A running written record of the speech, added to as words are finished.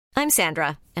I'm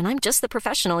Sandra, and I'm just the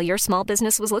professional your small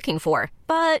business was looking for.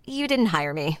 But you didn't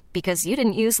hire me because you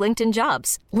didn't use LinkedIn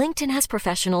Jobs. LinkedIn has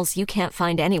professionals you can't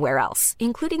find anywhere else,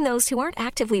 including those who aren't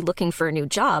actively looking for a new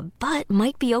job, but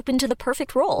might be open to the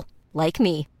perfect role, like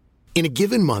me. In a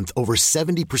given month, over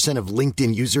 70% of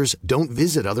LinkedIn users don't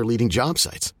visit other leading job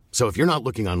sites. So if you're not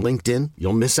looking on LinkedIn,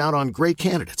 you'll miss out on great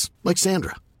candidates like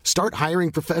Sandra. Start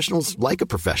hiring professionals like a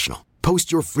professional.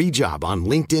 Post your free job on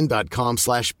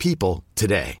linkedin.com/people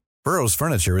today. Burrow's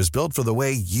furniture is built for the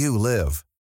way you live.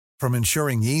 From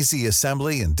ensuring easy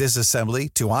assembly and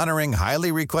disassembly to honoring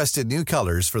highly requested new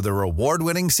colors for their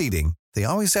award-winning seating, they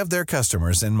always have their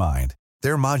customers in mind.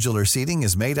 Their modular seating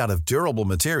is made out of durable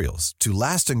materials to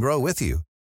last and grow with you.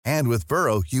 And with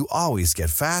Burrow, you always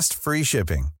get fast, free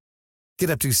shipping.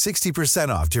 Get up to 60%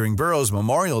 off during Burrow's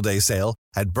Memorial Day sale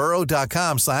at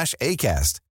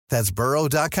burrow.com/ACAST. That's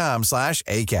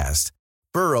burrow.com/ACAST.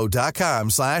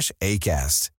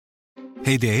 burrow.com/ACAST.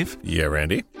 Hey, Dave. Yeah,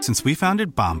 Randy. Since we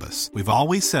founded Bombas, we've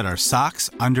always said our socks,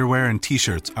 underwear, and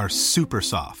T-shirts are super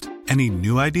soft. Any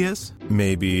new ideas?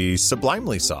 Maybe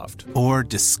sublimely soft. Or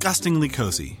disgustingly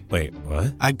cozy. Wait,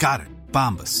 what? I got it.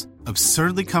 Bombas.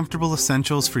 Absurdly comfortable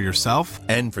essentials for yourself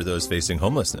and for those facing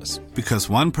homelessness. Because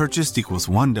one purchased equals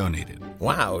one donated.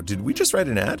 Wow, did we just write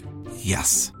an ad?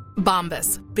 Yes.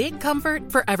 Bombas. Big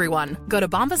comfort for everyone. Go to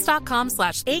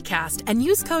bombas.com/ACAST and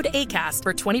use code ACAST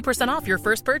for 20% off your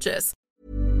first purchase.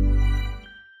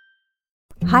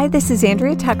 Hi, this is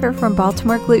Andrea Tucker from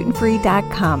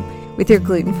BaltimoreGlutenFree.com with your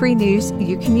gluten-free news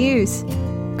you can use.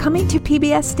 Coming to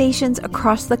PBS stations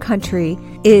across the country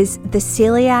is the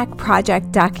Celiac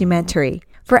Project documentary.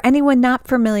 For anyone not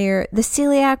familiar, the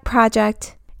Celiac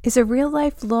Project is a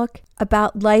real-life look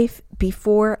about life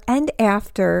before and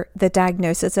after the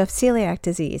diagnosis of celiac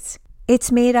disease.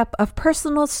 It's made up of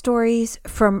personal stories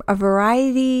from a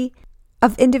variety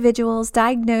of individuals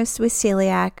diagnosed with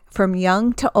celiac from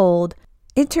young to old,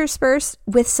 interspersed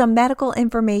with some medical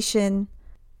information,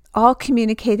 all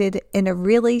communicated in a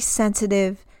really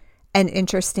sensitive and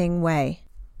interesting way.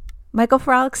 Michael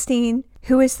Frolikstein,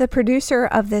 who is the producer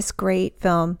of this great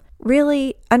film,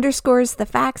 really underscores the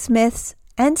facts, myths,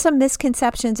 and some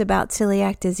misconceptions about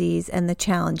celiac disease and the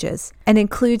challenges, and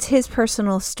includes his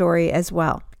personal story as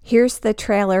well. Here's the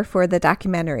trailer for the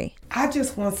documentary. I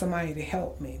just want somebody to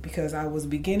help me because I was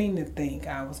beginning to think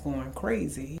I was going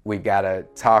crazy. We got to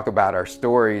talk about our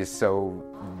stories so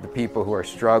the people who are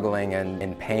struggling and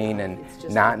in pain and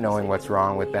not knowing what's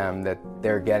wrong with them, that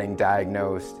they're getting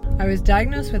diagnosed. I was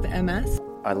diagnosed with MS.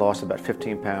 I lost about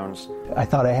 15 pounds. I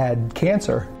thought I had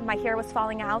cancer. My hair was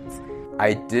falling out.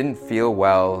 I didn't feel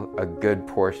well a good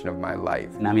portion of my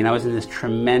life. And I mean, I was in this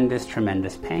tremendous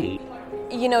pain.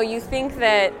 You know, you think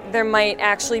that there might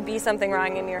actually be something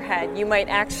wrong in your head. You might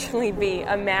actually be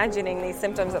imagining these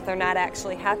symptoms that they're not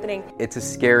actually happening. It's a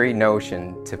scary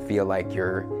notion to feel like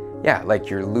you're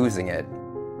losing it.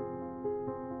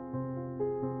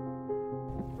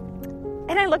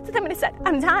 And I looked at them and I said,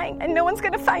 I'm dying and no one's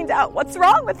going to find out what's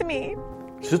wrong with me.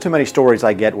 There's just too many stories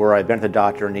I get where I've been to the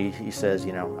doctor and he says,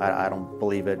 I don't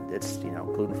believe it. It's,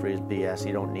 gluten-free is BS.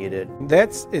 You don't need it.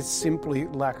 That's it's simply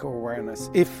lack of awareness.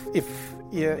 If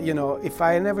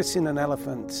I never seen an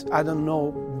elephant, I don't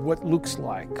know what looks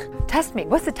like. Test me.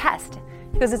 What's the test?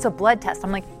 He goes, it's a blood test.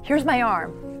 I'm like, here's my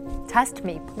arm. Test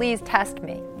me. Please test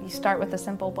me. You start with a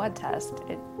simple blood test.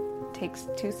 It takes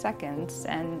 2 seconds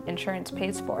and insurance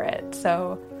pays for it.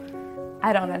 So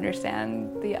I don't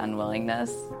understand the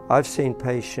unwillingness. I've seen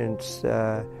patients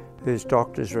whose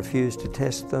doctors refuse to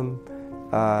test them.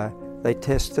 They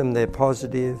test them, they're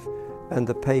positive, and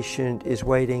the patient is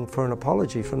waiting for an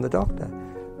apology from the doctor.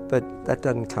 But that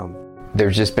doesn't come.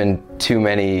 There's just been too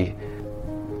many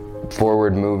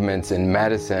forward movements in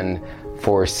medicine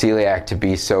for celiac to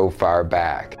be so far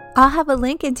back. I'll have a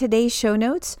link in today's show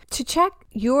notes to check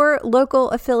your local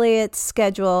affiliate's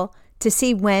schedule to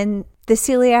see when the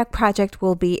Celiac Project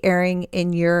will be airing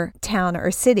in your town or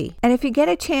city. And if you get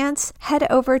a chance, head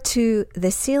over to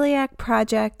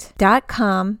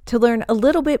theceliacproject.com to learn a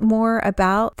little bit more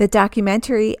about the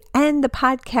documentary and the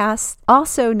podcast,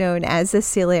 also known as the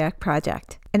Celiac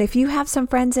Project. And if you have some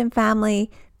friends and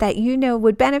family that you know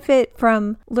would benefit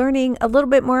from learning a little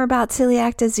bit more about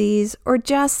celiac disease or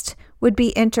just would be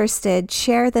interested,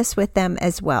 share this with them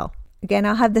as well. Again,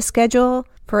 I'll have the schedule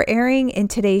for airing in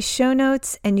today's show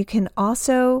notes, and you can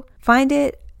also find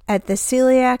it at the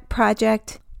Celiac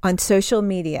Project on social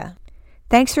media.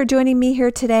 Thanks for joining me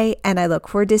here today, and I look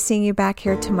forward to seeing you back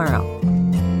here tomorrow.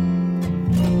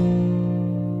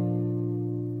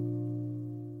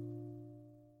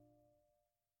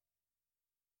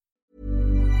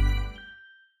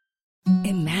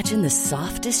 Imagine the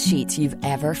softest sheets you've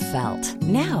ever felt.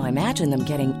 Now imagine them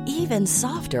getting even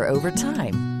softer over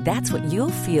time. That's what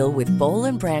you'll feel with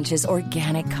Boll & Branch's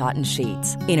organic cotton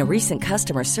sheets. In a recent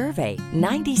customer survey,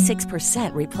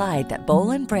 96% replied that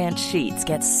Boll & Branch sheets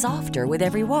get softer with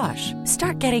every wash.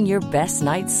 Start getting your best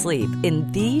night's sleep in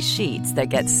these sheets that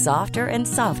get softer and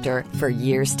softer for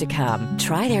years to come.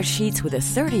 Try their sheets with a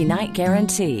 30-night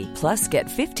guarantee. Plus, get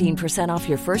 15% off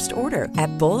your first order at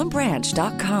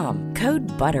bollandbranch.com.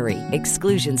 Code BUTTERY.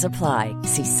 Exclusions apply.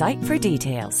 See site for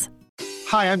details.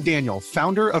 Hi, I'm Daniel,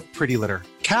 founder of Pretty Litter.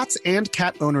 Cats and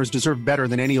cat owners deserve better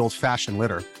than any old-fashioned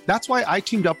litter. That's why I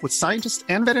teamed up with scientists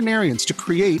and veterinarians to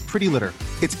create Pretty Litter.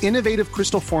 Its innovative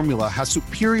crystal formula has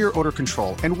superior odor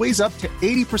control and weighs up to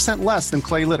 80% less than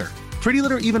clay litter. Pretty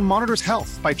Litter even monitors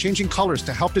health by changing colors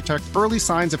to help detect early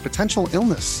signs of potential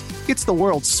illness. It's the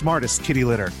world's smartest kitty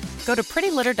litter. Go to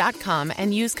prettylitter.com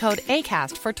and use code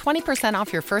ACAST for 20%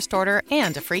 off your first order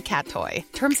and a free cat toy.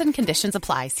 Terms and conditions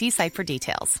apply. See site for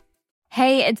details.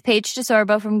 Hey, it's Paige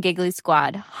DeSorbo from Giggly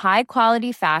Squad. High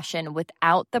quality fashion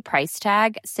without the price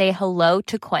tag. Say hello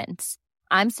to Quince.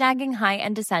 I'm snagging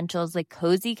high-end essentials like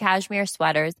cozy cashmere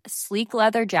sweaters, sleek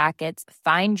leather jackets,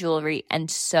 fine jewelry,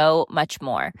 and so much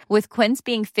more. With Quince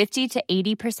being 50 to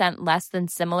 80% less than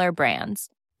similar brands.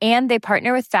 And they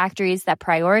partner with factories that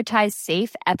prioritize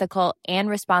safe, ethical, and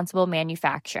responsible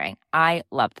manufacturing. I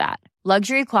love that.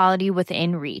 Luxury quality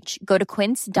within reach. Go to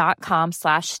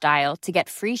quince.com/style to get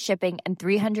free shipping and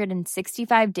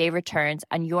 365-day returns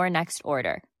on your next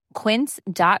order.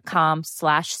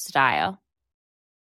 Quince.com/style.